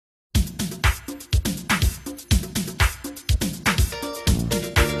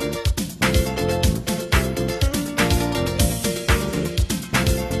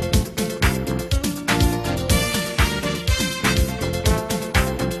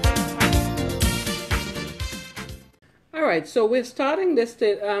right, so we're starting this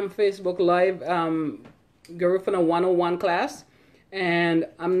Facebook Live Garifuna 101 class, and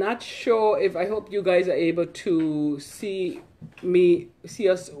I'm not sure if I hope you guys are able to see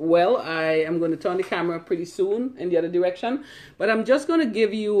us well. I am going to turn the camera pretty soon in the other direction, but I'm just going to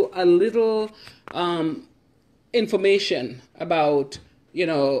give you a little information about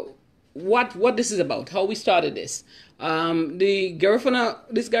what this is about, how we started this. The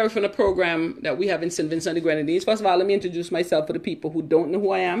this Garifuna program that we have in St. Vincent and the Grenadines. First of all, let me introduce myself for the people who don't know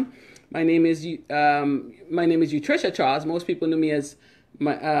who I am. My name is Utrisha Charles. Most people know me as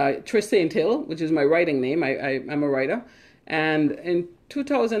Trish Saint Hill, which is my writing name. I'm a writer. And in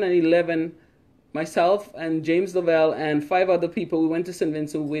 2011, myself and James Lavelle and 5 other people, we went to St.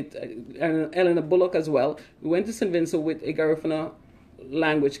 Vincent with Eleanor Bullock as well. We went to St. Vincent with a Garifuna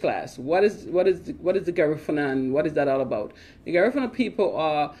language class. What is the Garifuna and what is that all about? The Garifuna people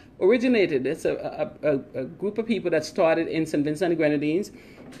are originated. It's a group of people that started in St. Vincent and the Grenadines,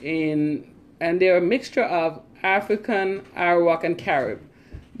 and they're a mixture of African, Arawak, and Carib.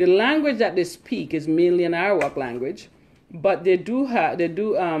 The language that they speak is mainly an Arawak language, but there are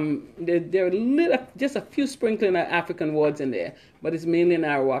just a few sprinkling of African words in there, but it's mainly an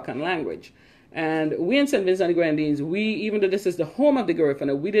Arawakan language. And we in St. Vincent and the Grenadines, even though this is the home of the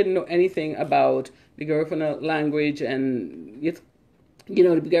Garifuna, we didn't know anything about the Garifuna language and the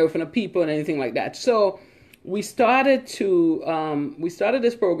Garifuna people and anything like that. So we started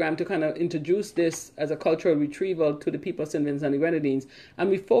this program to kind of introduce this as a cultural retrieval to the people of St. Vincent and the Grenadines, and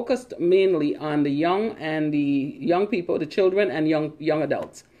we focused mainly on the young people, the children, and young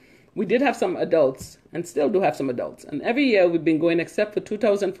adults. We did have some adults and still do have some adults. And every year we've been going except for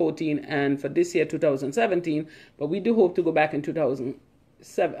 2014 and for this year, 2017. But we do hope to go back in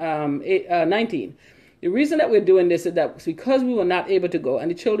 2019. The reason that we're doing this is that because we were not able to go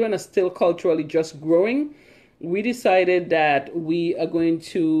and the children are still culturally just growing, we decided that we are going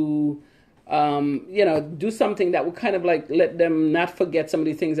to do something that will kind of like let them not forget some of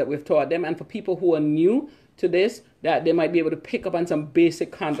the things that we've taught them. And for people who are new to this, that they might be able to pick up on some basic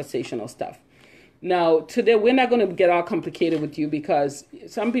conversational stuff. Now, today we're not going to get all complicated with you because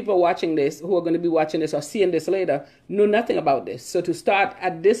some people watching this, who are going to be watching this or seeing this later, know nothing about this. So to start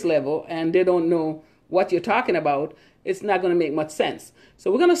at this level and they don't know what you're talking about, it's not going to make much sense.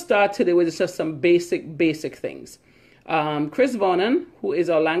 So we're going to start today with just some basic things. Chris Vernon, who is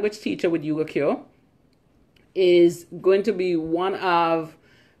our language teacher with Yoga Cure, is going to be one of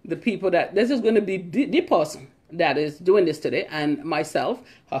the people that this is going to be the person that is doing this today, and myself,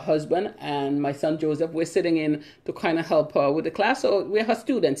 her husband, and my son Joseph, we're sitting in to kind of help her with the class. So we're her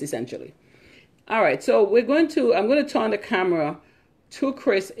students essentially. All right, so I'm going to turn the camera to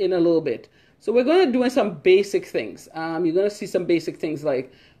Chris in a little bit. So we're going to do some basic things. You're going to see some basic things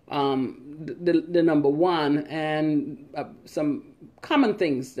like the number one and some common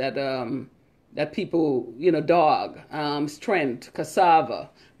things that people, dog, strength, cassava,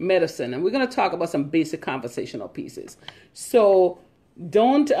 medicine. And we're going to talk about some basic conversational pieces. So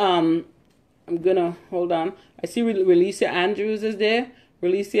don't, I'm going to, hold on. I see Relicia Andrews is there.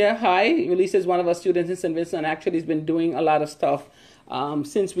 Relicia, hi. Relicia is one of our students in St. Vincent and actually has been doing a lot of stuff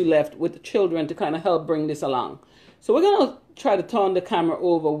since we left with the children to kind of help bring this along. So we're going to try to turn the camera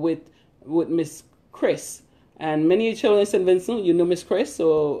over with Miss Chris. And many children in St. Vincent, you know Miss Chris,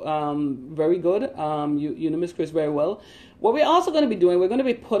 so very good. You know Miss Chris very well. What we're also going to be doing, we're going to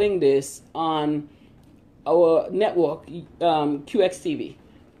be putting this on our network, QXTV.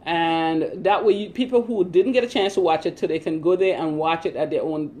 And that way, people who didn't get a chance to watch it today can go there and watch it at their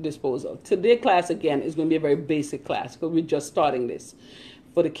own disposal. Today's class, again, is going to be a very basic class because we're just starting this.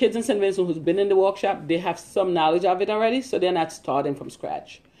 For the kids in St. Vincent who's been in the workshop, they have some knowledge of it already, so they're not starting from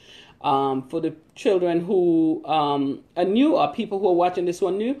scratch. For the children who are new or people who are watching this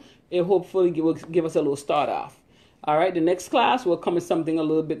one new, it hopefully will give us a little start off. All right, the next class will come with something a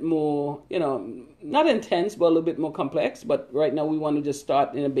little bit more, not intense, but a little bit more complex. But right now we want to just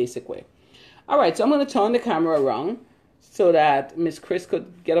start in a basic way. All right, so I'm going to turn the camera around so that Miss Chris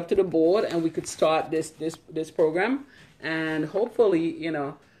could get up to the board and we could start this program. And hopefully,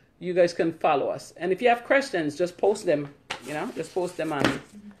 you guys can follow us. And if you have questions, just post them, just post them on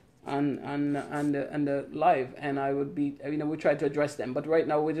the live, and I would be, we try to address them. But right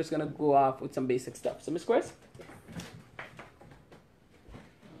now we're just going to go off with some basic stuff. So Miss Chris?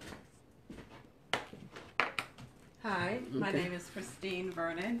 Hi, my name is Christine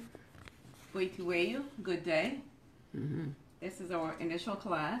Vernon. Buitueyu, good day. This is our initial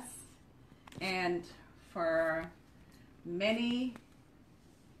class, and for many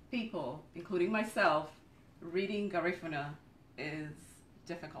people, including myself, reading Garifuna is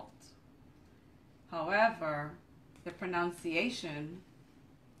difficult. However, the pronunciation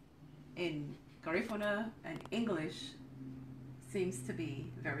in Garifuna and English seems to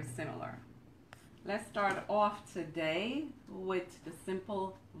be very similar. Let's start off today with the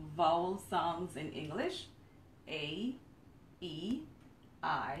simple vowel sounds in English. A, E,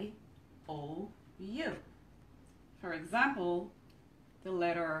 I, O, U. For example, the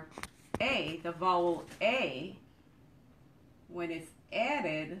letter A, the vowel A, when it's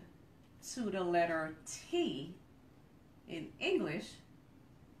added to the letter T in English,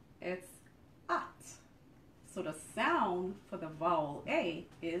 it's at. So the sound for the vowel A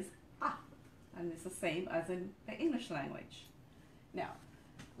is ah, and it's the same as in the English language. Now,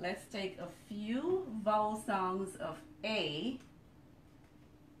 let's take a few vowel sounds of A.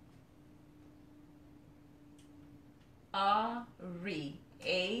 Ari,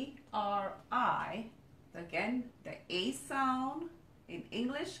 A-R-I. Again, the A sound in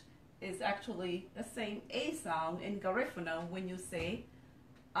English is actually the same A sound in Garifuna when you say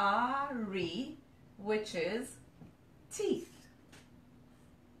Ari, which is teeth.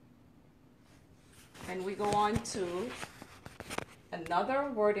 And we go on to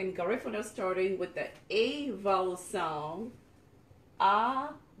another word in Garifuna starting with the A vowel sound,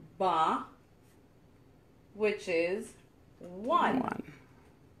 Aba, which is one.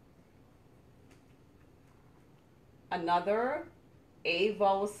 Another A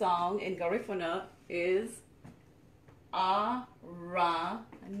vowel sound in Garifuna is Arani.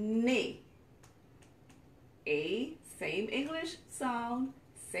 A, same English sound,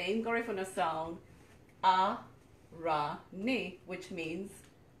 same Garifuna sound, Arani, which means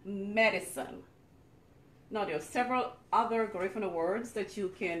medicine. Now there are several other Garifuna words that you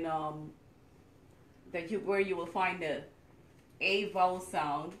can where you will find the A vowel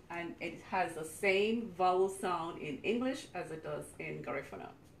sound, and it has the same vowel sound in English as it does in Garifuna.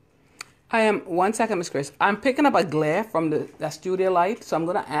 I am, one second, Miss Chris. I'm picking up a glare from the studio light, so I'm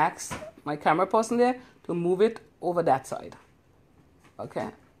going to ask my camera person there to move it over that side. Okay?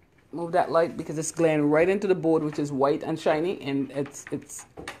 Move that light because it's glaring right into the board, which is white and shiny, and it's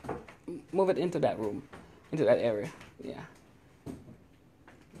move it into that room, into that area. Yeah.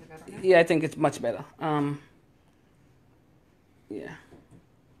 Yeah, I think it's much better. Yeah,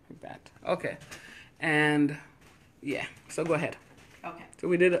 like that. Okay, and yeah. So go ahead. Okay. So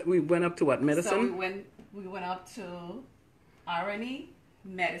we went up to what, medicine? So we went up to irony,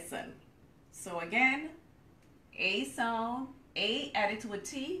 medicine. So again, A sound, A added to a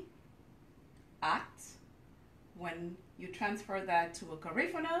T, at. When you transfer that to a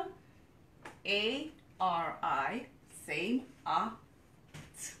Garifuna, A-R-I, same, at.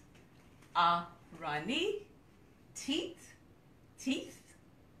 Arani, teeth, teeth.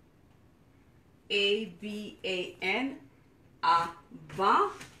 A-B-A-N, Aba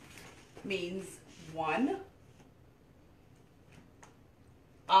means one.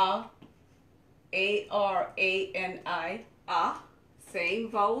 A-R-A-N-I, same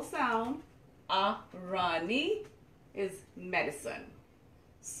vowel sound. Arani is medicine.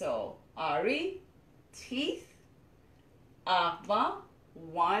 So Ari, teeth. Aba,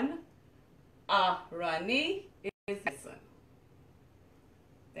 one. Arani is medicine.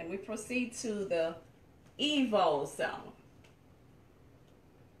 Then we proceed to the E vowel sound.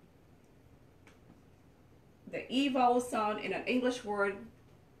 The E vowel sound in an English word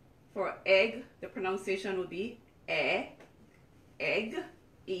for egg, the pronunciation would be egg,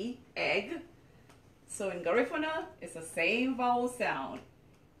 E, egg. So in Garifuna, it's the same vowel sound.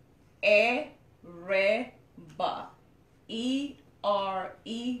 Reba, E-R-E-B-A,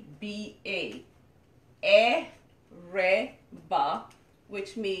 Reba,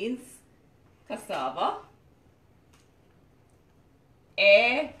 which means cassava.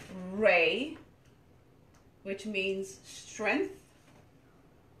 Ray, which means strength.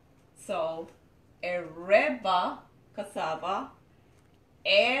 So Ereba, cassava.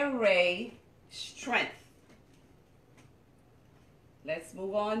 Ray, strength. Let's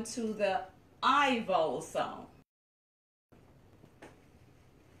move on to the I vowel sound.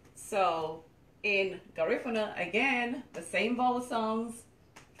 So in Garifuna, again, the same vowel sounds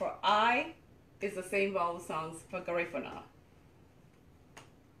for I is the same vowel sounds for Garifuna.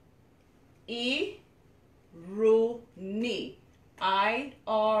 I-ru-ni, I-R-U-N-I.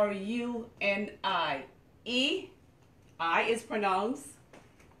 I is pronounced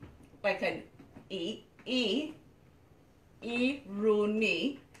like an E,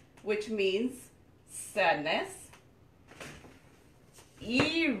 I-ru-ni, which means sadness.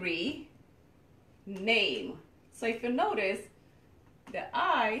 Eerie, name. So if you notice, the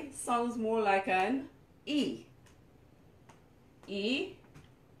I sounds more like an E.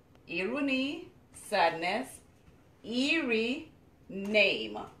 Iruni, sadness. eerie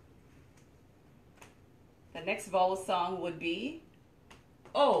name. The next vowel sound would be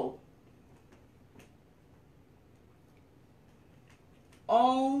O.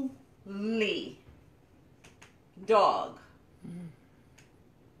 Only. Dog.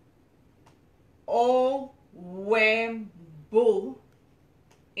 O-wem-boo.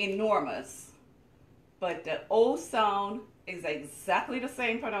 Enormous. But the O sound is exactly the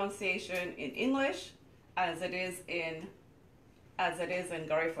same pronunciation in English as it is in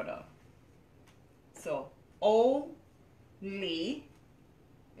Garifuna. So O-li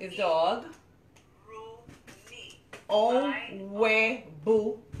is dog.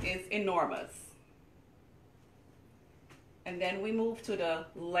 O-we-boo is enormous. And then we move to the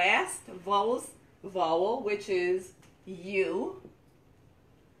last vowel, which is U.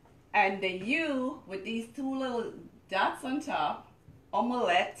 And the U with these two little dots on top,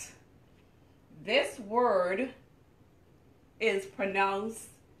 omelette. This word is pronounced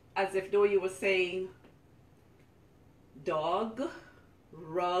as if though you were saying dog,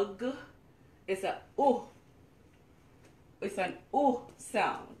 rug. It's a ooh. It's an ooh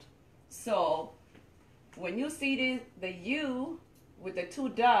sound. So when you see the U with the two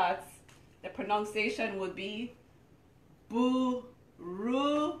dots, the pronunciation would be boo,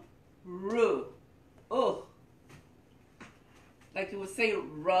 roo, roo. Oh. Like you would say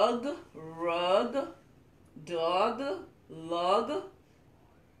rug, dog, lug.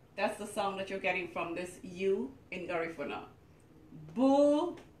 That's the sound that you're getting from this U in Garifuna.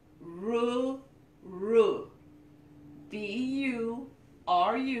 Boo, roo, roo. B-U-R-U,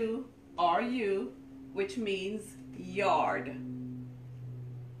 which means yard.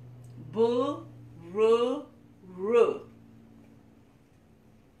 Boo, roo, roo.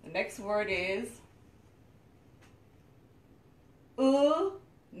 The next word is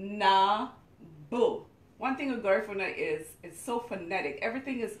na-boo. One thing with Garifuna is it's so phonetic.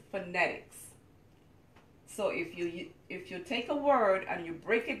 Everything is phonetics. So if you take a word and you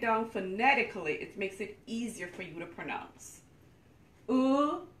break it down phonetically, it makes it easier for you to pronounce.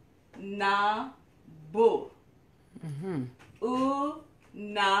 Na-boo.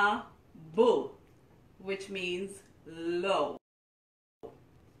 Na-boo, which means low.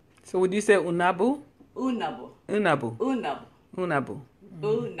 So would you say unabu? Unabu. Unabu. Unabu. Unabu.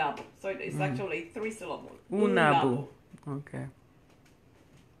 Unabu. So it's actually 3 syllables. Unabu. Okay.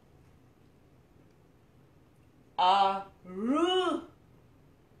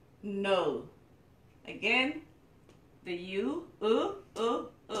 No. Again, the U,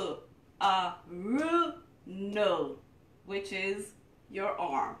 no, which is your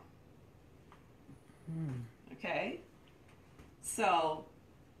arm. Okay? So,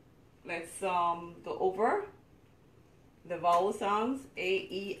 let's go over the vowel sounds.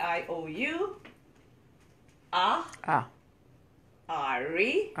 A-E-I-O-U.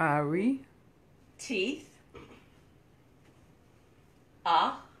 Ari. Ari. Teeth.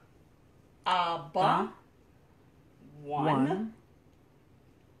 Abba. One.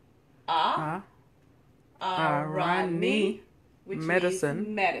 Arani, which medicine.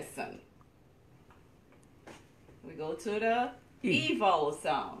 means medicine. We go to the E vowel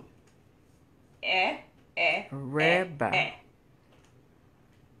sound. Reba.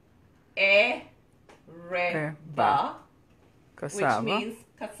 Reba, Cassava. which means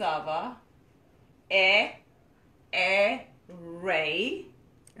cassava. Ray,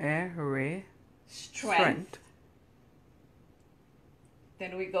 Re. strength.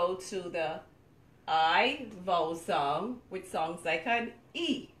 Then we go to the I vowel sound, which sounds like an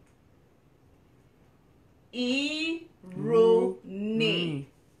E. E-ru-ni.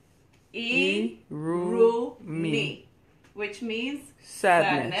 E-ru-ni, which means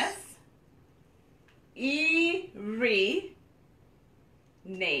sadness. E-re,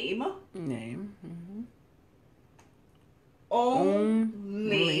 name.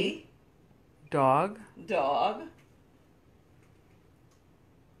 Only, dog.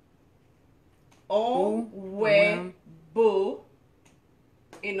 O-we-boo,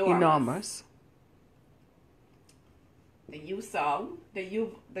 enormous. The U sound, the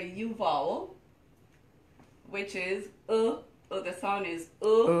U vowel, which is the sound is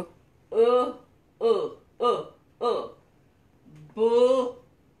boo, ru, ru, Boo.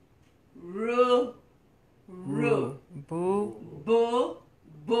 boo,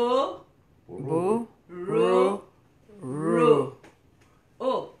 boo, Boo. ru, ru,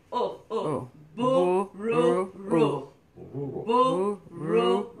 boo, ru, ru, boo,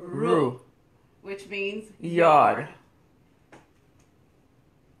 ru, ru, which means yard.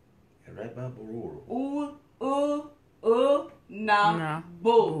 Right by Baruru. Na,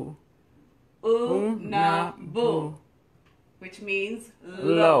 boo. na bu, which means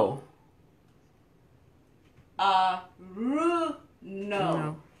low. Low. Ru no.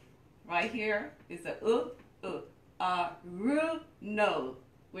 No. Right here is a ru no,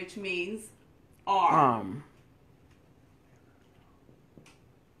 which means arm.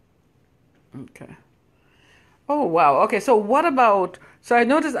 Okay. Oh wow. Okay. So what about? So I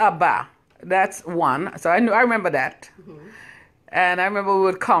noticed Abba. That's one. So I remember that. And I remember we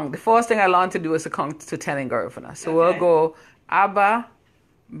would count. The first thing I learned to do is to count to 10 in Garifuna. So we'll go Abba,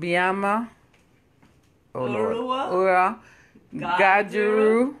 Biama, oh Lord, Ura,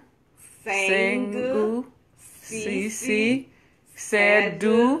 Gajuru, Sengu, Sisi,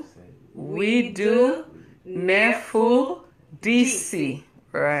 Sedu, Widu, Nefu, DC.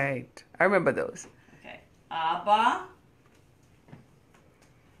 Right. I remember those. Okay. Abba,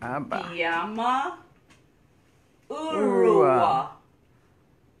 Biama, Urua,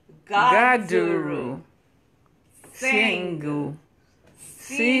 Gaduru, Sengu,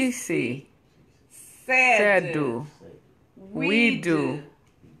 Sisi, Sedu, Widu,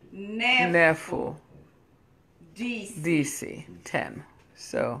 Nefu, DC. 10.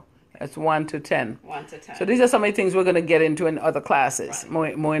 So that's 1 to 10. 1 to 10. So these are some of the things we're going to get into in other classes,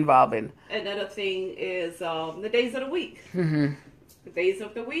 more involving. Another thing is the days of the week. Mm-hmm. The days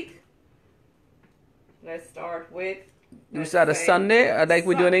of the week. Let's start with. You start a Sunday, like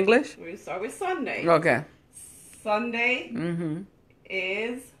we do in English? We start with Sunday. Okay. Sunday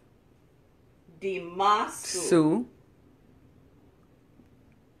is Dimasu. Su.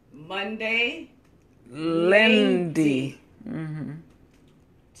 Monday, Lendi.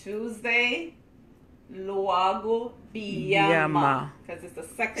 Tuesday, Luago Biyama. Because it's the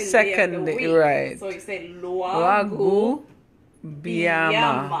second day of the week. Right. So you say Luago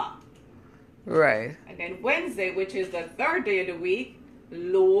Biyama. Right. And then Wednesday, which is the third day of the week,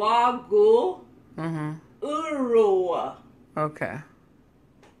 Luago Urua. Okay.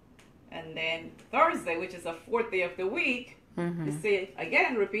 And then Thursday, which is the fourth day of the week, you say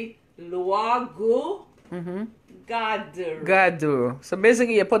again, repeat, Luago Gaduru. Gaduru. So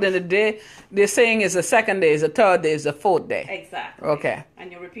basically you put in the day, they're saying is the second day, is the third day, is the fourth day. Exactly. Okay.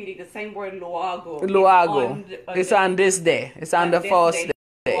 And you're repeating the same word, Luago. Luago. It's on this day. It's on the first day.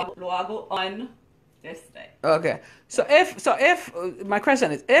 Luago on this day. Okay. So if my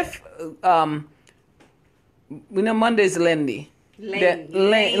question is, if we know Monday is Lendi.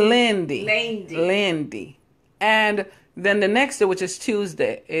 Lendi. And then the next day, which is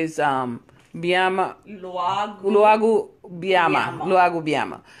Tuesday, is Biama. Luagu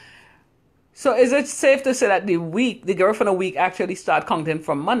Biama. So is it safe to say that the Garifuna week actually start counting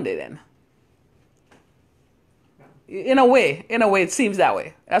from Monday then? In a way, it seems that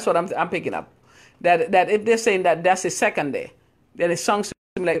way. That's what I'm picking up. That if they're saying that that's the second day, then it sounds to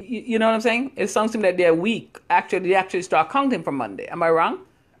me like, you know what I'm saying? It sounds to me like their week they actually start counting from Monday. Am I wrong?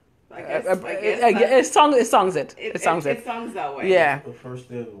 I guess it songs that way. Yeah. The first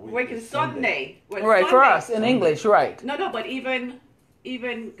day of the week. Wait, Sunday. Right, for us in English, right. No, but even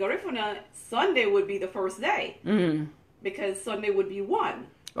Garifuna, Sunday would be the first day. Because Sunday would be 1.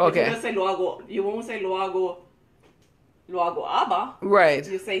 Okay. If you just say Luago, you won't say Luago Abba. Right.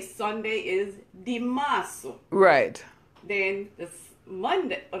 You say Sunday is Dimasu. Right. Then this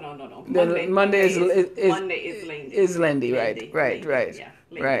Monday. Oh no. Monday is Lendi. Is Lendi, right. Right. Yeah.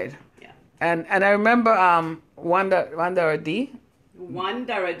 Lendi. Right. Yeah. And I remember Wandaradi.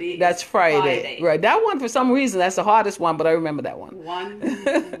 Wandaradi. That's Friday. Right. That one for some reason that's the hardest one, but I remember that one.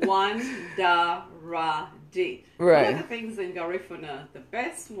 Wandaradi. Right. One of the things in Garifuna, the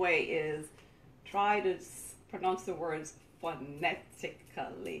best way is try to pronounce the words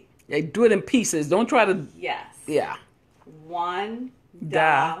phonetically. Yeah, do it in pieces. Don't try to. Yes. Yeah.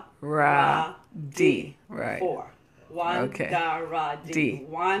 Wandaradi. Right. 4. Wandaradi.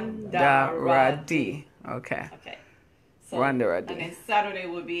 Wandaradi. Okay. So, Wandaradi. and then Saturday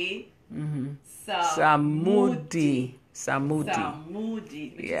would be Samudi. Which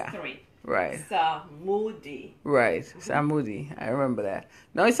is 3. Right. Samudi. Right. Samudi. I remember that.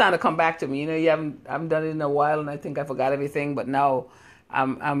 Now it's time to come back to me. You know, I haven't done it in a while, and I think I forgot everything. But now,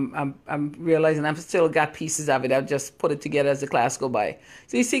 I'm realizing I've still got pieces of it. I've just put it together as the class go by.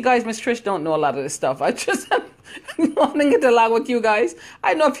 So you see, guys, Miss Trish don't know a lot of this stuff. I just am learning it along with you guys.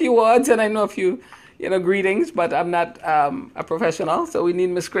 I know a few words and I know a few, greetings, but I'm not a professional. So we need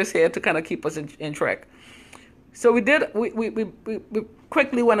Miss Chris here to kind of keep us in track. So we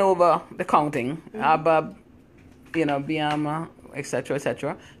quickly went over the counting, Abba, Biama,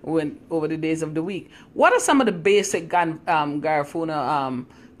 etc. We went over the days of the week. What are some of the basic Garifuna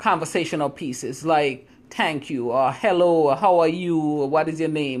conversational pieces, like thank you, or hello, or how are you, or what is your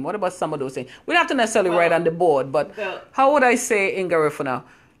name? What about some of those things? We don't have to necessarily write on the board, but how would I say in Garifuna?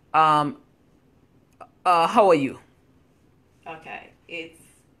 How are you? Okay, it's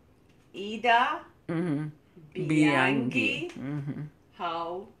Ida Biangi.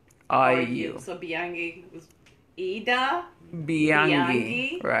 How Are are you? you? So Biangi was Ida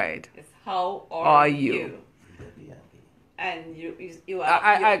Biangi. Right. is how Are are you? you? And you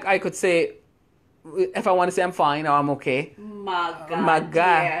I could say, if I want to say I'm fine or I'm okay.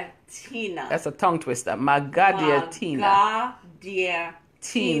 Magadiatina. That's a tongue twister. Magadiatina.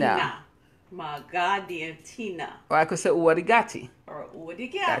 Magadiatina. Magadiatina. Or I could say uwarigati. Or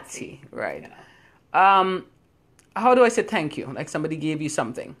uwarigati. Right. How do I say thank you? Like somebody gave you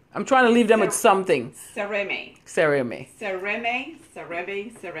something. I'm trying to leave them with something. Sereme. Sereme. Sereme.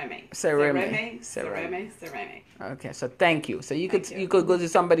 Sereme. Sereme. Sereme. Sereme. Sereme. Okay, so thank you. So you could go to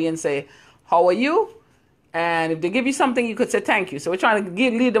somebody and say, how are you? And if they give you something, you could say thank you. So we're trying to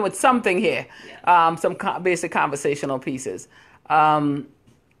leave them with something here. Yeah. Some basic conversational pieces.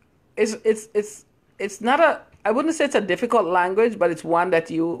 It's not a, I wouldn't say it's a difficult language, but it's one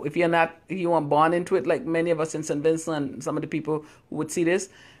that if you weren't born into it, like many of us in St. Vincent and some of the people who would see this,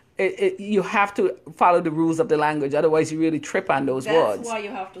 you have to follow the rules of the language. Otherwise, you really trip on those words. That's why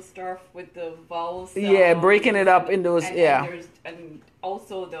you have to start with the vowels. Yeah, breaking it up in those, And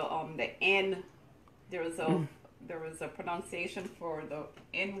also the N, there is a pronunciation for the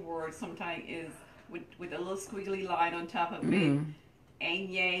N word sometimes is with a little squiggly line on top of it.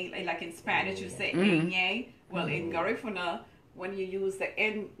 Enye, like in Spanish you say enye. Well, in Garifuna, when you use the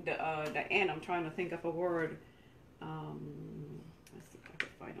N, I'm trying to think of a word. Let's see if I can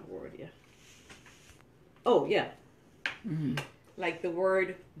find a word here. Oh yeah, like the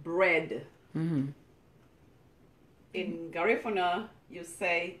word bread. In Garifuna, you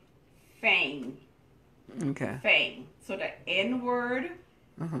say fang. Okay. Fang. So the N word,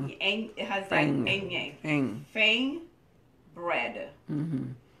 it has that enye. Fang. Bread.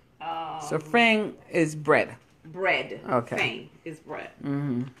 So fang is bread. Bread. Okay. Fang is bread.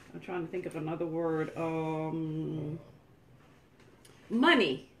 I'm trying to think of another word.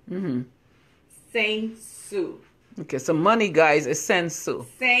 Money. Sang su. Okay, so money, guys, is sensu.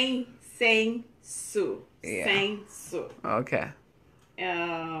 Sang su. Yeah. Sang su. Okay.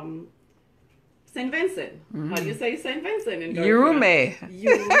 St. Vincent. How do you say St. Vincent in Yurume.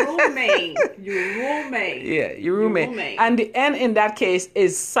 Yurume. Yurume. Yeah, Yurume. And the N in that case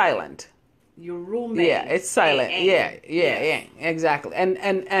is silent. Yurume. Yeah, it's silent. Yeah, exactly.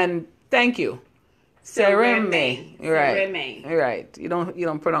 And thank you. Sereme. Right. You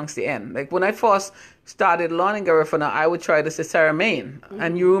don't pronounce the N. Like when I first started learning Garifuna, I would try to say Saramain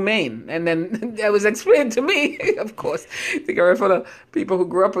and you remain. And then that was explained to me, of course. The Garifuna people who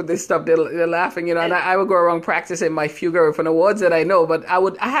grew up with this stuff, they're laughing, and I would go around practicing my few Garifuna words that I know, but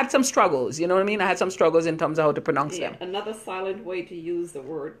I had some struggles, you know what I mean? I had some struggles in terms of how to pronounce them. Another silent way to use the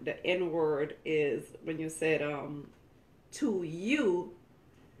word, the N word, is when you said to you,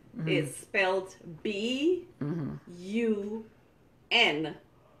 it's spelled B-U-N.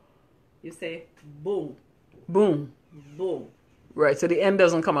 You say boom. Boom. Boom. Right, so the N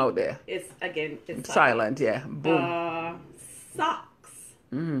doesn't come out there. It's silent, yeah. Boom. Socks.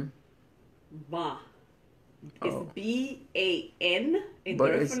 Ba. It's B-A-N in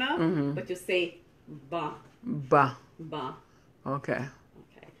Garifuna, but you say ba. Ba. Ba. Okay.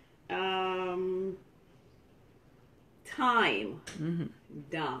 Time.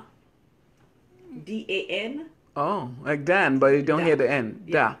 Da. D-A-N. Oh, like Dan, but you don't hear the N.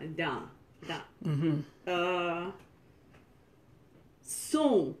 Da. Da.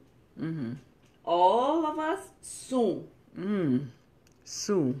 Soon. All of us soon.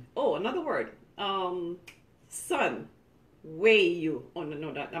 Soon. Oh, another word. Son. Weigh you. Oh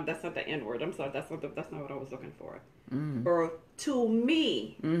no, that's not the N word. I'm sorry, that's not what I was looking for. Or to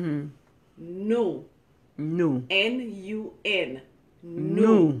me. No. New. N-U-N.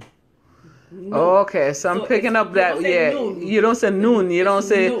 New. Oh, okay, so I'm picking up that. Yeah, noon. You don't say noon. You don't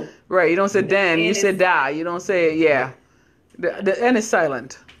say noon. Right. You don't say Dan. You say da. You don't say The N is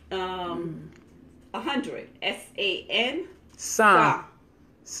silent. 100. S-A-N. Sa.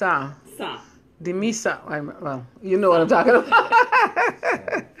 The misa. Well, you know what I'm talking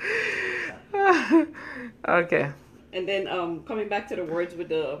about. Okay. And then coming back to the words with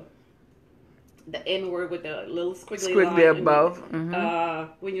the N word with the little squiggly line above.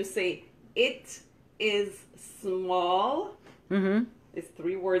 When you say it is small, it's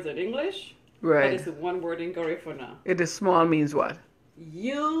 3 words in English. Right. But it's 1 word in Garifuna. It is small means what?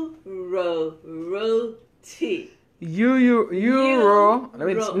 Uroti. Euro.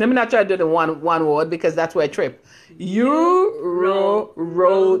 Let me not try to do the one word because that's where I trip. Euro-roti.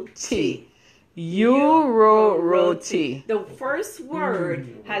 Euro-roti. The first word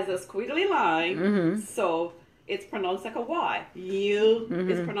has a squiggly line, so it's pronounced like a Y.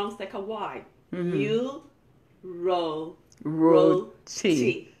 Is pronounced like a Y. Euro-roti.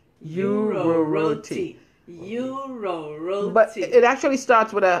 Euro-roti. Euro-roti. But it actually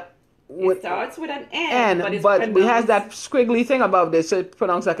starts with a. It starts with an N, but it has that squiggly thing above this, so it's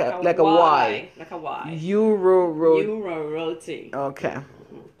pronounced like a Y. Like a Y. Euro-roti. Euro-roti. Okay.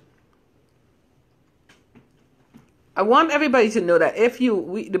 I want everybody to know that if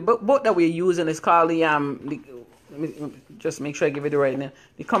the book that we're using is called the let me just make sure I give it the right name.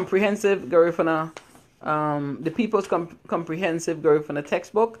 The Comprehensive Garifuna, the People's Comprehensive Garifuna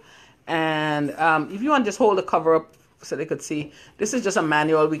textbook. And if you want to just hold the cover up so they could see, this is just a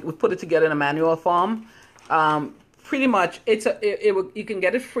manual. We put it together in a manual form. Pretty much, you can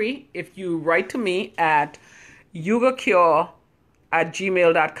get it free if you write to me at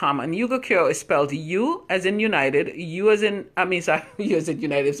yugacure@gmail.com. And Yugacure is spelled U as in United, U as in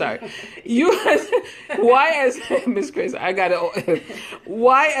United, sorry. Y as, Miss Chris, I got it.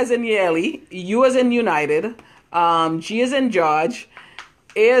 Y as in Yale, U as in United, G as in George,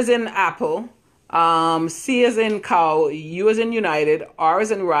 A as in Apple, C as in cow, U as in United, R as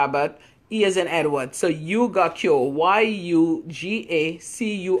in Robert, E as in Edward. So Yugacure,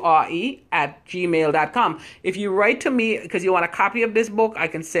 YUGACURE@gmail.com. If you write to me because you want a copy of this book, I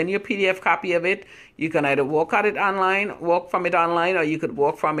can send you a PDF copy of it. You can either walk from it online, or you could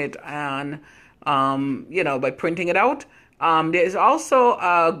walk from it on, by printing it out. There's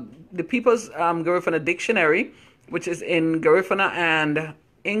also the People's Garifuna Dictionary, which is in Garifuna and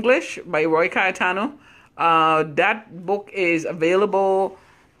English by Roy Cayetano. That book is available.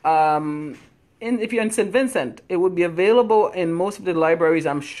 If you're in St. Vincent, it would be available in most of the libraries.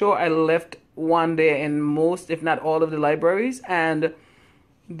 I'm sure I left one there in most, if not all, of the libraries. And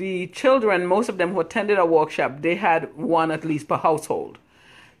the children, most of them who attended our workshop, they had one at least per household.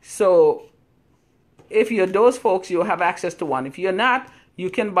 So if you're those folks, you'll have access to one. If you're not, you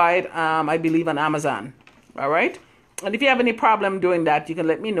can buy it, I believe, on Amazon. All right? And if you have any problem doing that, you can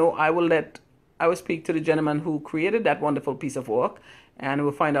let me know. I will speak to the gentleman who created that wonderful piece of work, and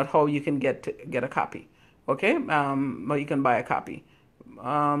we'll find out how you can get a copy. Okay? Or you can buy a copy.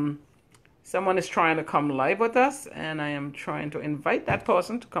 Someone is trying to come live with us, and I am trying to invite that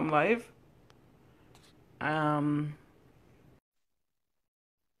person to come live.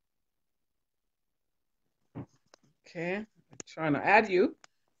 Okay, I'm trying to add you.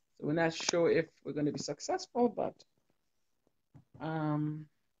 So we're not sure if we're going to be successful, but all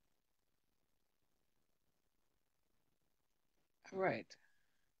right.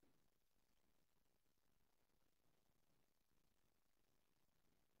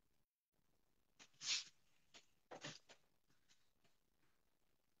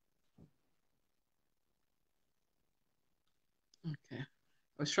 Okay. I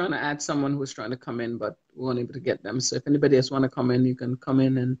was trying to add someone who was trying to come in, but we weren't able to get them. So if anybody else want to come in, you can come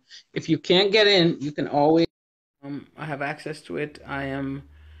in. And if you can't get in, you can always, I have access to it. I am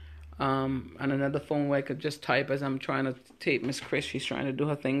on another phone where I could just type as I'm trying to tape Miss Chris. She's trying to do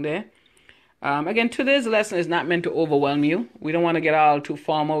her thing there. Again, today's lesson is not meant to overwhelm you. We don't want to get all too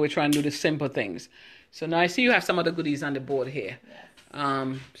formal. We're trying to do the simple things. So now I see you have some other goodies on the board here. Yes.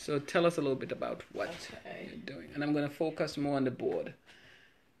 So tell us a little bit about what you're doing. And I'm going to focus more on the board.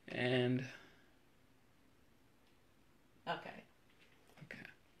 And okay.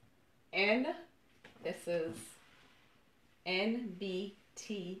 N, this is NBTLH.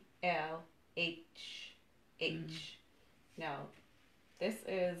 Now, this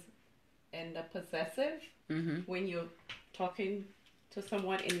is in the possessive when you're talking to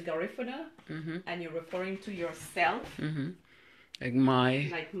someone in Garifuna and you're referring to yourself. Like my.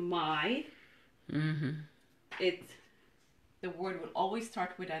 The word will always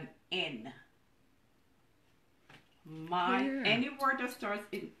start with an N. My. Yeah. Any word that starts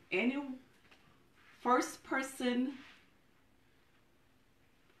in any first person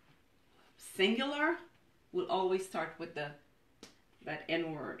singular will always start with that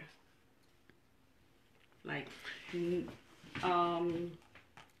N word. Like, I'm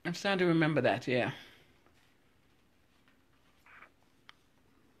starting to remember that, yeah.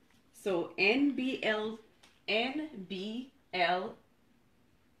 So NBL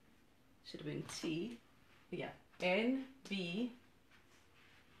should have been T. Yeah.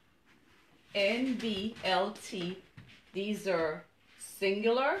 NBLT. These are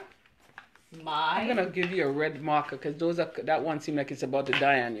singular. My. I'm gonna give you a red marker because that one seemed like it's about to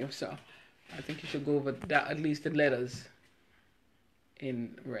die on you. So I think you should go over that, at least the letters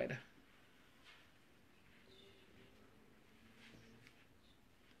in red.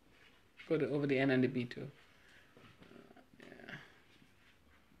 Go over the N and the B too. Yeah.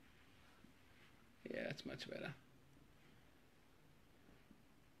 Yeah, that's much better.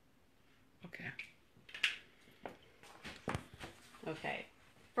 Okay. Okay.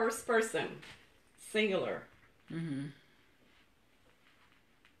 First person, singular.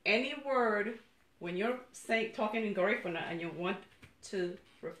 Any word, when you're talking in Garifuna and you want to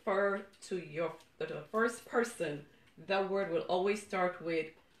refer to the first person, that word will always start with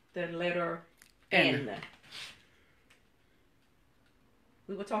the letter N.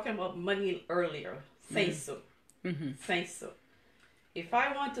 We were talking about money earlier. Sensu. Sensu. If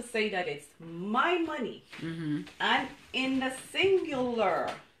I want to say that it's my money, and in the singular,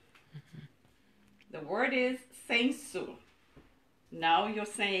 the word is sensu. Now you're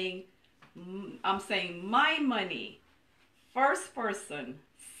saying, I'm saying my money, first person,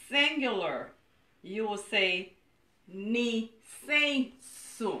 singular. You will say ni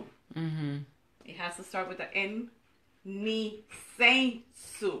sensu. It has to start with the N. Ni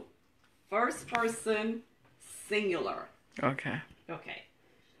sensu. First person, singular. Okay. Okay.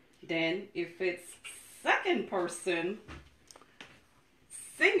 Then if it's second person,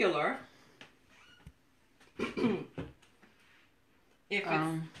 singular. If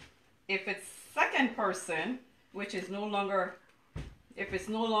it's second person, which is no longer, if it's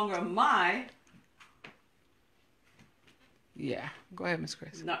no longer my. Yeah. Go ahead, Miss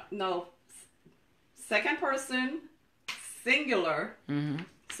Chris. No. Second person, singular.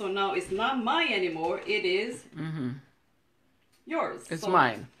 So now it's not mine anymore. It is yours. It's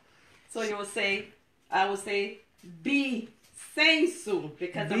mine. So you will say, I will say, be sensu,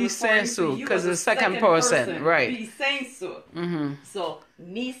 because be sensu, because the second person, right? Be sensu. So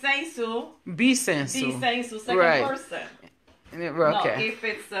ni sensu. Be sensu. Be sensu, second right. person. Okay. Now, if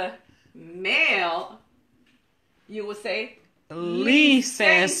it's a male, you will say li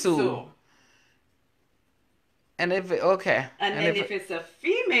sensu. And if okay. And then if it's a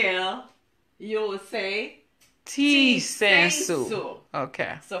female, you will say ti sensu.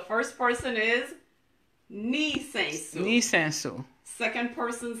 Okay. So first person is ni sensu. Ni sensu. Second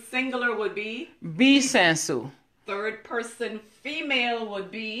person singular would be be sensu. Third person female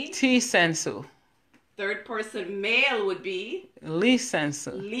would be ti sensu. Third person male would be li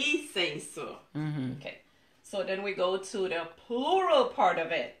sensu. Li sensu. Okay. So then we go to the plural part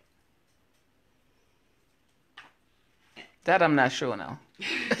of it. That I'm not sure now.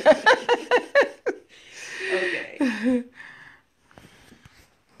 Okay.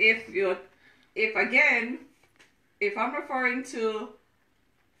 If I'm referring to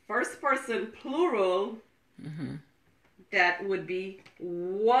first person plural, that would be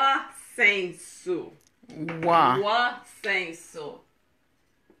wa sensu. Wa sensu.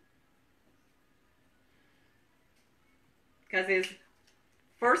 Because it's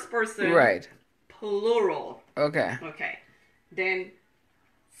first person right. Plural. Okay. Okay. Then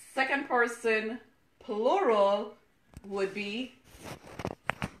second person plural would be.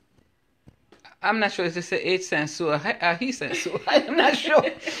 I'm not sure if it's a H sensu or he sensu. I'm not sure.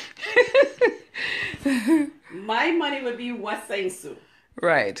 My money would be wa sensu.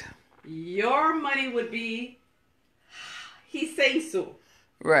 Right. Your money would be he sensu.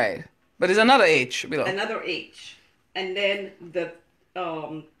 Right. But there's another H below. Another H. And then the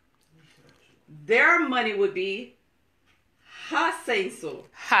their money would be ha sensu.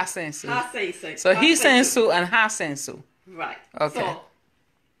 Ha sensu. Ha sensu. So he sensu and ha sensu. Right. Okay. So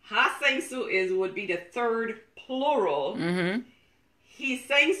ha sensu would be the third plural. He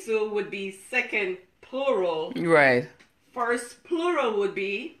sensu would be second plural. Right. First plural would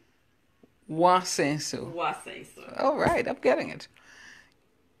be wa sensu. Wa sensu. All right, I'm getting it.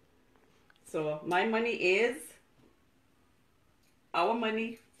 So my money is our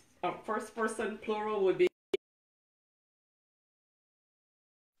money. First person plural would be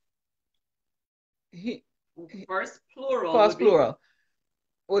first plural. First plural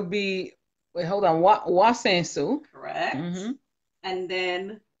would be. Wait, hold on. Wa sensu. Correct. And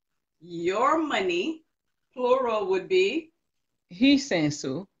then your money plural would be he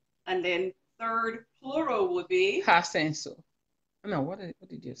sensu. And then third plural would be ha sensu. No, what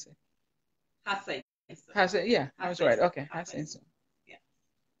did you say? Ha sensu. Ha sensu. Yeah, I was right. Okay, ha sensu. Yeah.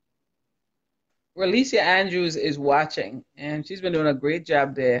 Relicia Andrews is watching, and she's been doing a great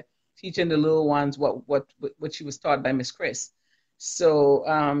job there, teaching the little ones what she was taught by Miss Chris. So,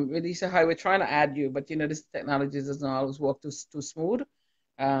 Relicia, hi, we're trying to add you, but this technology doesn't always work too smooth.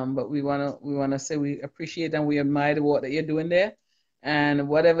 But we wanna say we appreciate and we admire the work that you're doing there. and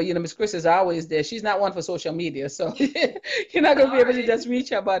whatever, Miss Chris is always there. She's not one for social media, so you're not gonna be able to just reach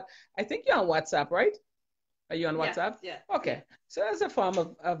her. But I think you're on WhatsApp, right? Are you on WhatsApp? Yeah. Okay. So that's a form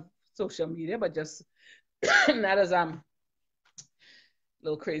of social media, but just not as a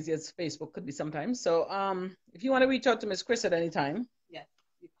little crazy as Facebook could be sometimes. So if you want to reach out to Miss Chris at any time, Yeah.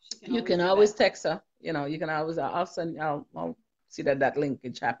 you can always text her. You can always I'll see that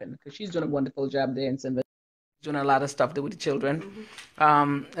linkage happen because she's doing a wonderful job there in St. Doing a lot of stuff there with the children.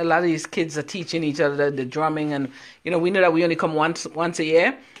 A lot of these kids are teaching each other the drumming, and we know that we only come once a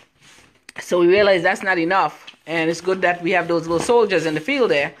year, so we realize that's not enough, and it's good that we have those little soldiers in the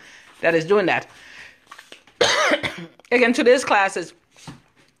field there that is doing that. Again, today's class is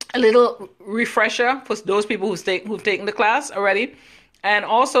a little refresher for those people who've taken the class already, and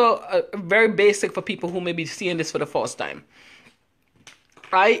also very basic for people who may be seeing this for the first time.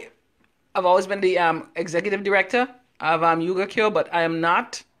 I've always been the executive director of Yoga Cure, but I am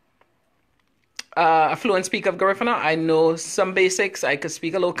not a fluent speaker of Garifuna. I know some basics. I could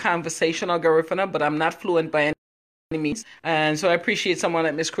speak a little conversational Garifuna, but I'm not fluent by any means. And so I appreciate someone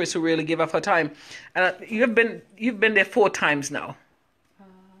like Miss Chris who really give up her time. And you've been there 4 times now.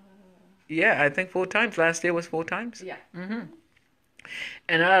 Yeah, I think 4 times. Last year was 4 times. Yeah.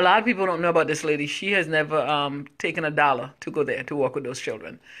 And a lot of people don't know about this lady. She has never taken $1 to go there to work with those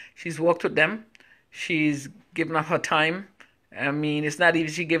children. She's worked with them. She's given up her time. I mean, it's not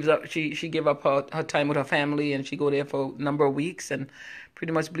even she gave up her time with her family, and she go there for a number of weeks and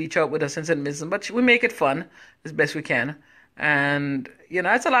pretty much bleach out with us in St. Vincent. But we make it fun as best we can. And,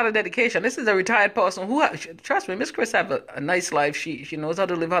 it's a lot of dedication. This is a retired person who, trust me, Miss Chris have a nice life. She knows how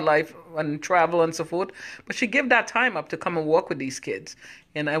to live her life and travel and so forth. But she give that time up to come and work with these kids.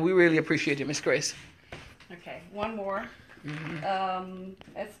 And we really appreciate you, Miss Chris. Okay, one more.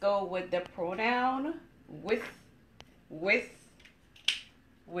 Let's go with the pronoun with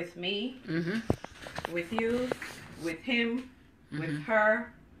me, with you, with him, with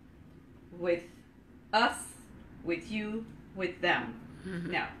her, with us, with you, with them.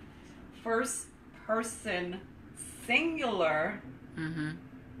 Now, first person singular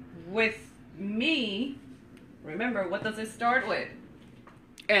with me. Remember, what does it start with?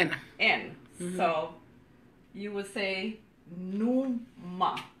 N. So you would say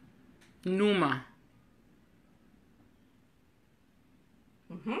Numa. Numa.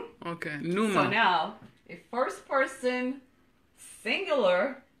 Okay, Numa. So now, if first person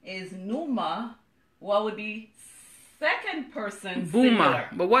singular is Numa, what would be second person singular?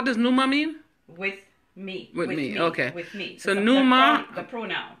 But what does Numa mean? With me. With me, okay. With me. So Numa, the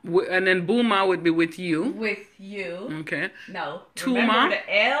pronoun. And then Buma would be with you. With you. Okay. Now, Tuma. remember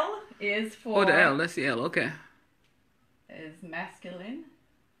the L is for... Oh, the L. That's the L. Okay. Is masculine,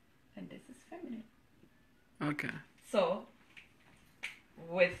 and this is feminine. Okay. So,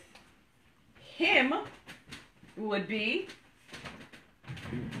 with him would be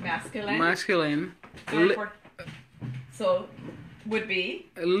masculine. Masculine. So would be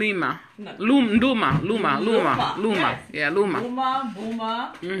Lima. No. Luma. Yes. Yeah, Luma. Luma,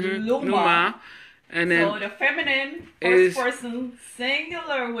 Buma, Luma. Luma. And then So the feminine is first person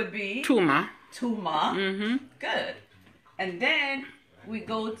singular would be Tuma. Tuma. Good. And then we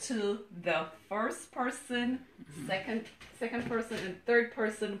go to the first person, second person, and third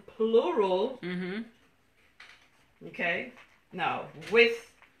person plural. Okay. Now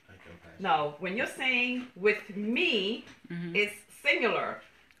when you're saying with me, it's singular.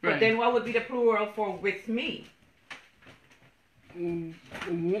 But Right. then what would be the plural for with me?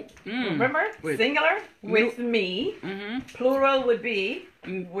 Remember? Singular with me. Plural would be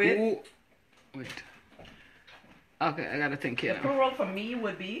with. Wait. Okay, I gotta think here. The plural for me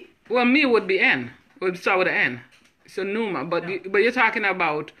would be. Well, me would be N. Would start with an N. So Numa, but you're talking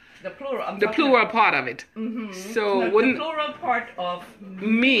about The plural. the plural part of it. So The wouldn't plural part of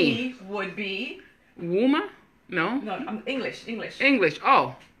me would be. Wuma? No. No, English. English.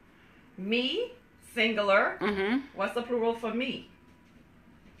 Oh. Me, singular. What's the plural for me?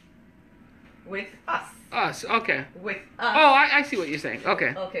 With us. Us. Okay. With us. Oh, I see what you're saying.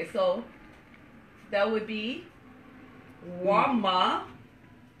 Okay. Okay, so that would be Wama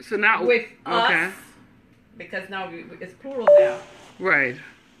So now with okay. us. Because now it's plural now. Right.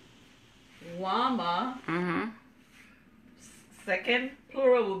 Wama. Second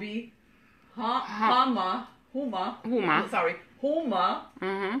plural will be Huma. Sorry, Huma.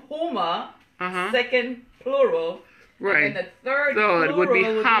 Huma. Second plural. Right. And the third So plural it would be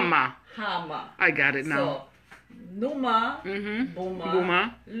Hama. Hama. I got it now. So Numa.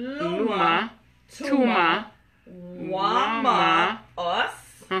 Buma. Luma. Tuma. Wama. Us.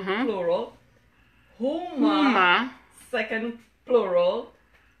 Plural. Huma. Second plural.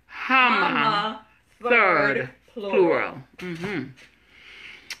 Hammer, Hammer, third plural.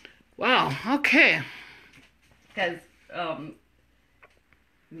 Wow, okay. Because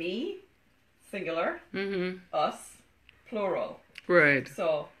me, singular. Us, plural. Right.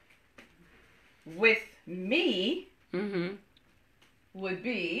 So with me would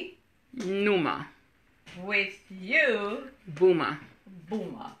be Numa. with you, Boomer.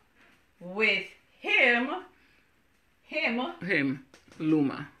 Boomer. With him, Him.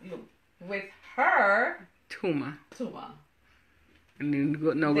 Luma. with her, Tuma. Tuma. And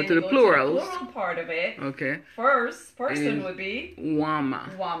then now go Then to you the go plurals. To the plural part of it. Okay. First person would be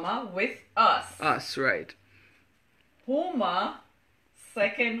Wama. Wama with us. Us, right. Huma,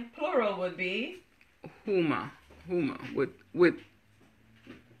 second plural would be Huma. Huma. With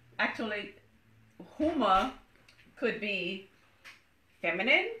actually Huma could be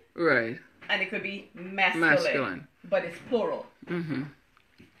feminine right. and it could be masculine. But it's plural.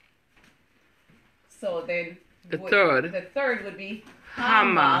 So then the third would be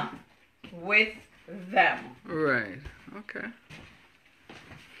Hammer with them. Right. Okay.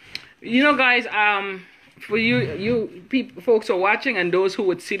 You know, guys, for you people, folks who are watching, and those who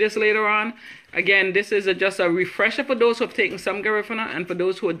would see this later on, again, this is just a refresher for those who have taken some Garifuna, and for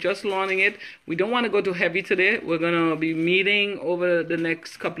those who are just learning it. We don't want to go too heavy today. We're gonna be meeting over the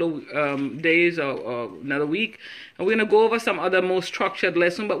next couple of days or another week, and we're gonna go over some other more structured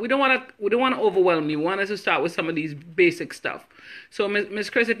lesson. But we don't want to overwhelm you. We want us to start with some of these basic stuff. So,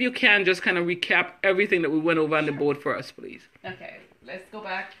 Miss Chris, if you can just kind of recap everything that we went over on the board for us, please. Okay, let's go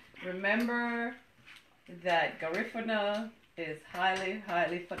back. Remember that Garifuna is highly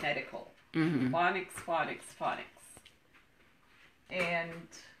phonetical. Phonics, phonics, phonics. And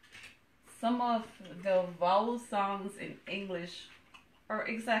some of the vowel sounds in English are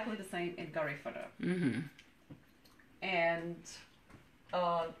exactly the same in Garifuna. And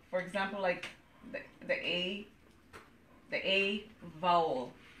for example, like the A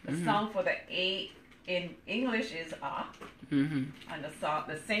vowel, the sound for the A in English is ah, and the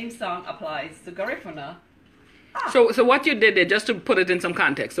same sound applies to Garifuna. So what you did there, just to put it in some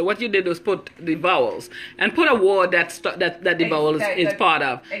context, so what you did was put the vowels and put a word that the vowels is part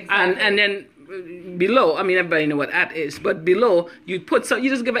of, and then below, I mean, everybody know what at is, but below you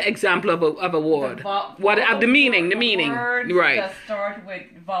just give an example of a word, the meaning, words right? That start with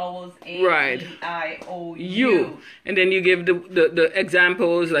vowels A, right. E, I, O, U, and then you give the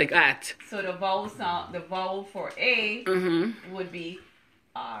examples like at. So the vowel sound, the vowel for A would be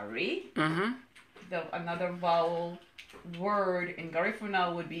Ari. Another vowel word in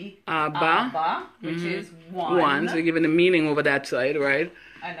Garifuna would be Abba, which is one. So you're giving the meaning over that side, right?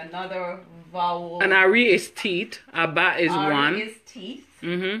 And another vowel. And Ari is teeth. Abba is Ari one. Is teeth.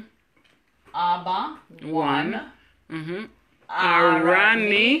 Abba, one.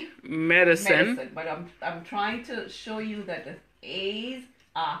 Arani, medicine. But I'm trying to show you that the A's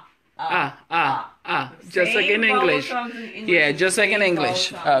just like in English. Yeah, just like in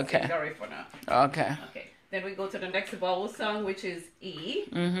English. Okay. Okay. Then we go to the next vowel sound, which is E.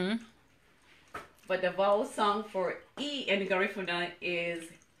 But the vowel sound for E in Garifuna is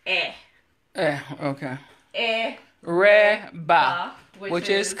E. Okay. E. Re, ba, which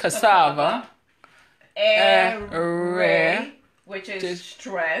is cassava. Re, which is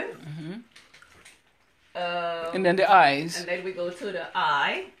strength. And then the eyes. And then we go to the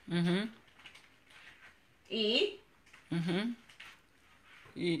I. E.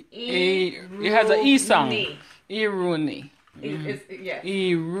 It has an E sound. Iruni.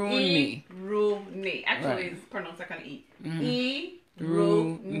 Iruni. Iruni. Actually, right. It's pronounced like an E.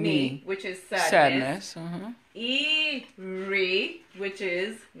 Iruni, which is sadness. Iri, which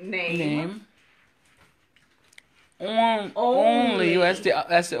is name. Only.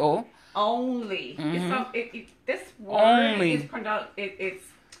 That's the O. Only. This word is pronounced.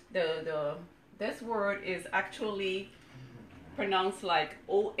 This word is actually pronounced like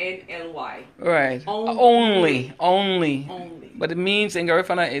O-N-L-Y. Right. Only. But it means in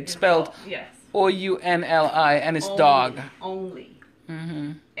Garifuna it's spelled O-U-N-L-I and it's dog. Only.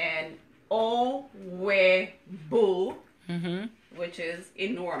 And O-we-bu, which is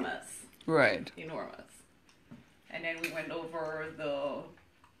enormous. Right. Enormous. And then we went over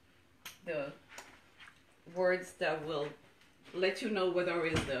the words that will let you know whether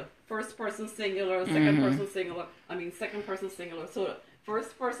it's the first person singular, second person singular. Second person singular. So the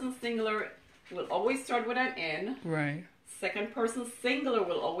first person singular will always start with an N. Right. Second person singular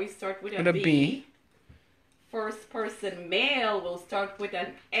will always start with a B. First person male will start with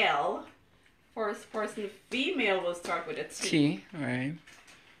an L. First person female will start with a T. Right.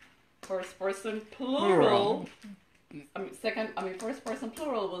 First person plural First person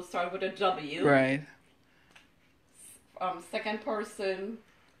plural will start with a W. Right. Second person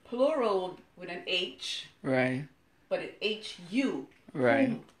plural with an H. Right. But it's H-U.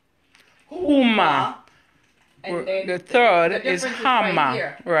 Right. Huma. And then the third the is difference Hama.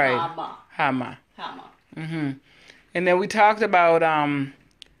 here. Right. Hama. Hama. Hama. Mm-hmm. And then we talked about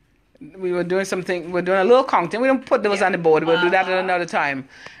we were doing something. We're doing a little counting. We don't put those on the board. We'll do that at another time.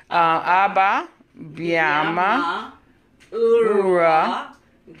 Abba, Biama, Ura,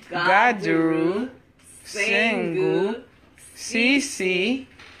 Gaduru, Sengu, Sisi,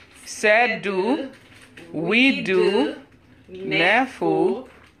 Sedu, Widu, Nefu,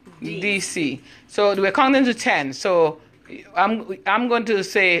 DC. So we're counting to 10. So I'm going to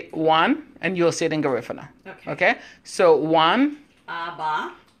say 1, and you'll say it in Garifuna. Okay? So 1,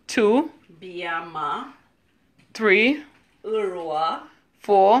 Abba, 2, Biama, 3, Urwa,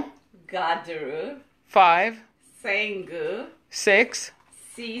 4, Gaduru, 5, Sengu, 6,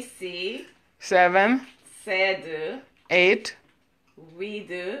 Sisi, 7, Sedu, 8,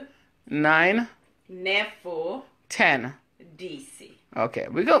 Widu, 9, Nefu, 10. DC. Okay,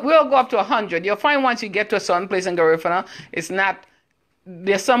 we'll go up to 100. You'll find once you get to a certain place in Garifuna, it's not.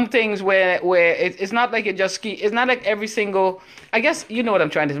 There's some things where it's not like you just ski. It's not like every single. I guess you know what I'm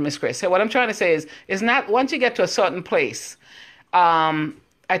trying to say, Miss Chris. So what I'm trying to say is, it's not once you get to a certain place.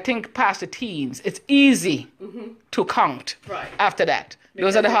 I think past the teens, it's easy to count. Right. After that,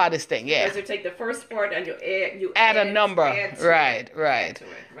 those are the hardest thing. Yeah. Because you take the first part and you add a number. Right.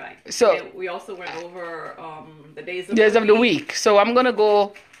 So and we also went over the days of the week. So I'm gonna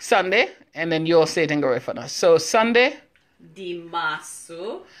go Sunday, and then you'll say it in Garifuna. So Sunday,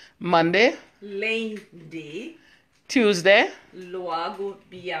 Dimasu, Monday, Lendi, Tuesday, Luagu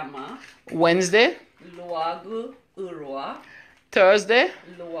Biama, Wednesday, Luagu Urwa, Thursday,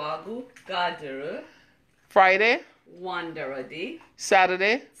 Luagu Gaduru, Friday, Wanderadi,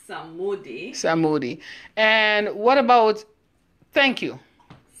 Saturday, Samudi, and what about thank you?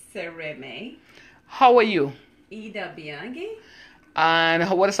 Sereme, How are you? Ida Biangi, And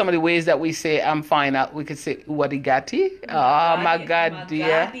what are some of the ways that we say I'm fine? We could say Wadigati.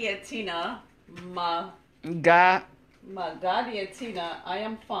 Magadia. Tina. Magadia Tina. I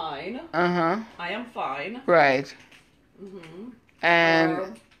am fine. I am fine. Right.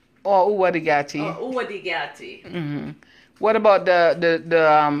 And Uwadigati. Uwadigati. What about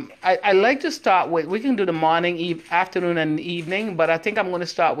I like to start with, we can do the morning, afternoon, and evening, but I think I'm going to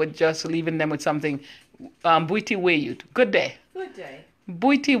start with just leaving them with something. Buiti Weyu. Good day. Good day.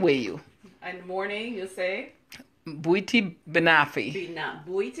 Buiti Weyu. And morning, you say? Buiti Benafi.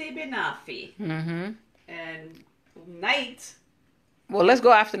 Buiti Benafi. And night. Well, let's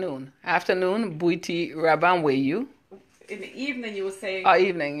go afternoon. Afternoon, Buiti Raban Weyu. In the evening, you will say.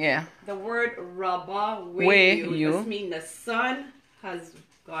 Evening, yeah. The word Rabba Weyu. This means the sun has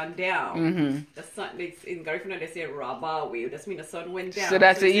gone down. The sun, in Garifuna, they say Rabba Weyu. That means the sun went down. So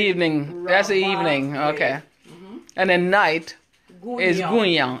that's the evening. That's the evening. Okay. And then night is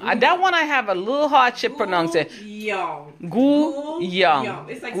Guyang. That one I have a little hardship pronouncing. Guyang.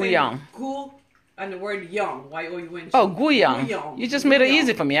 It's like Guyang. saying Gu and the word young. Y-O-U-N-G. Oh, Guyang. You just made it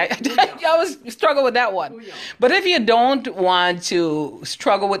easy for me. I always struggle with that one. Guyang. But if you don't want to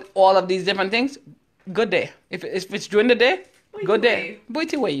struggle with all of these different things, good day. If it's during the day, good day.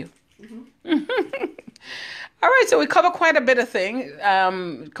 Buiti Weyu. All right, so we covered quite a bit of things,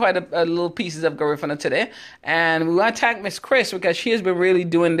 quite a little pieces of Garifuna today. And we want to thank Miss Chris because she has been really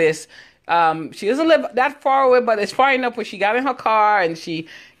doing this. She doesn't live that far away, but it's far enough where she got in her car and she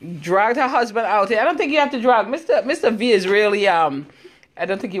dragged her husband out here. I don't think you have to drag. Mr. V is really, I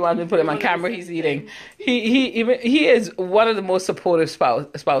don't think he wanted to put him on camera. He's eating. He is one of the most supportive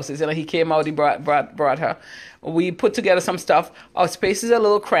spouses. And he came out, he brought her. We put together some stuff. Our space is a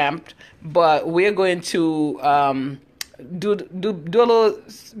little cramped, but we're going to do a little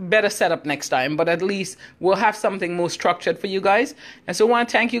better setup next time. But at least we'll have something more structured for you guys. And so I want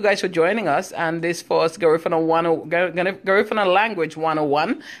to thank you guys for joining us. And this for us Garifuna Language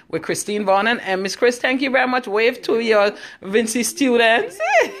 101 with Christine Vernon and Miss Chris. Thank you very much. Wave to your Vinci students.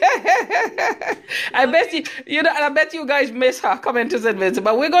 I bet you guys miss her coming to St. Vincent.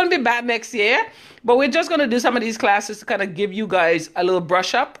 But we're going to be back next year. But we're just going to do some of these classes to kind of give you guys a little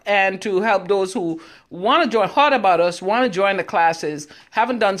brush up and to help those who want to join, heard about us, want to join the classes,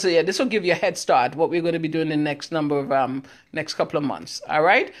 haven't done so yet. This will give you a head start, what we're going to be doing in the next next couple of months. All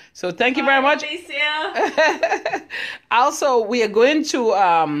right? So thank you very much. Also, we are going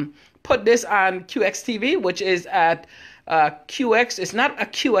to put this on QX TV, which is at QX. It's not a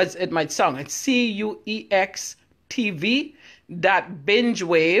Q as it might sound. It's CUEX TV.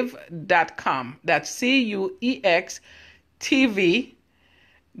 cuxtv.bingewave.com. That's CUEX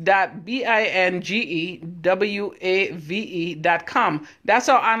BINGEWAVE.com. That's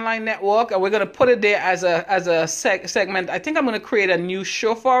our online network, and we're going to put it there as a segment. I think I'm going to create a new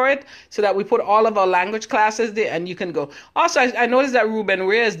show for it so that we put all of our language classes there, and you can go. Also, I noticed that Ruben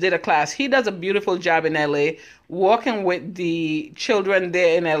Reyes did a class. He does a beautiful job in LA working with the children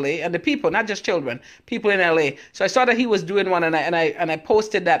there in LA and the people, not just children, people in LA. So I saw that he was doing one, and I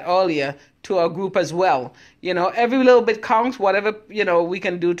posted that earlier to our group as well. Every little bit counts, whatever, we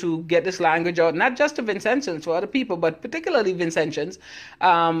can do to get this language out, not just to Vincentians, for other people, but particularly Vincentians.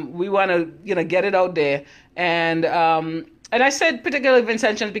 We want to, get it out there. And I said particularly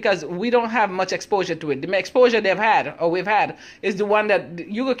Vincentians because we don't have much exposure to it. The exposure we've had, is the one that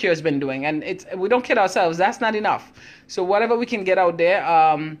YouGo has been doing. And we don't kid ourselves, that's not enough. So whatever we can get out there,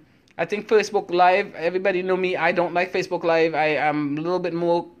 I think Facebook Live, everybody know me, I don't like Facebook Live. I am a little bit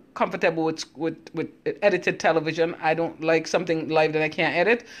more comfortable with edited television. I don't like something live that I can't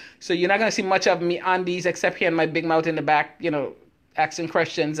edit. So you're not going to see much of me on these except hearing my big mouth in the back, asking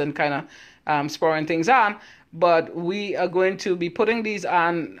questions and kind of spurring things on. But we are going to be putting these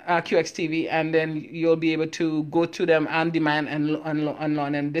on QXTV, and then you'll be able to go to them on demand and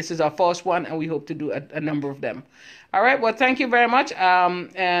learn. And this is our first one, and we hope to do a number of them. All right. Well, thank you very much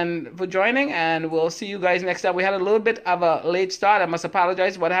and for joining, and we'll see you guys next time. We had a little bit of a late start. I must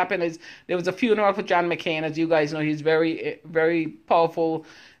apologize. What happened is there was a funeral for John McCain. As you guys know, he's very, very powerful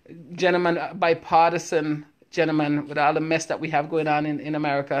gentleman, bipartisan gentleman with all the mess that we have going on in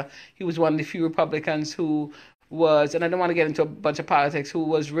America. He was one of the few Republicans who was, and I don't want to get into a bunch of politics, who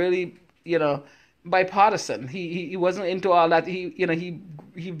was really, bipartisan. He wasn't into all that. He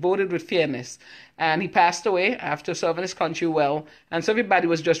voted with fairness, and he passed away after serving his country well. And so everybody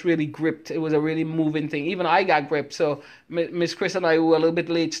was just really gripped. It was a really moving thing. Even I got gripped. So Miss Chris and I were a little bit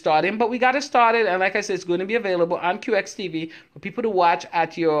late starting, but we got it started. And like I said, it's going to be available on QXTV for people to watch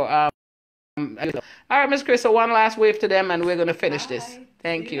at your. All right, Miss Chris. So one last wave to them, and we're going to finish this.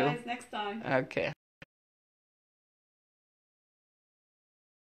 Thank you. See you guys next time. Okay.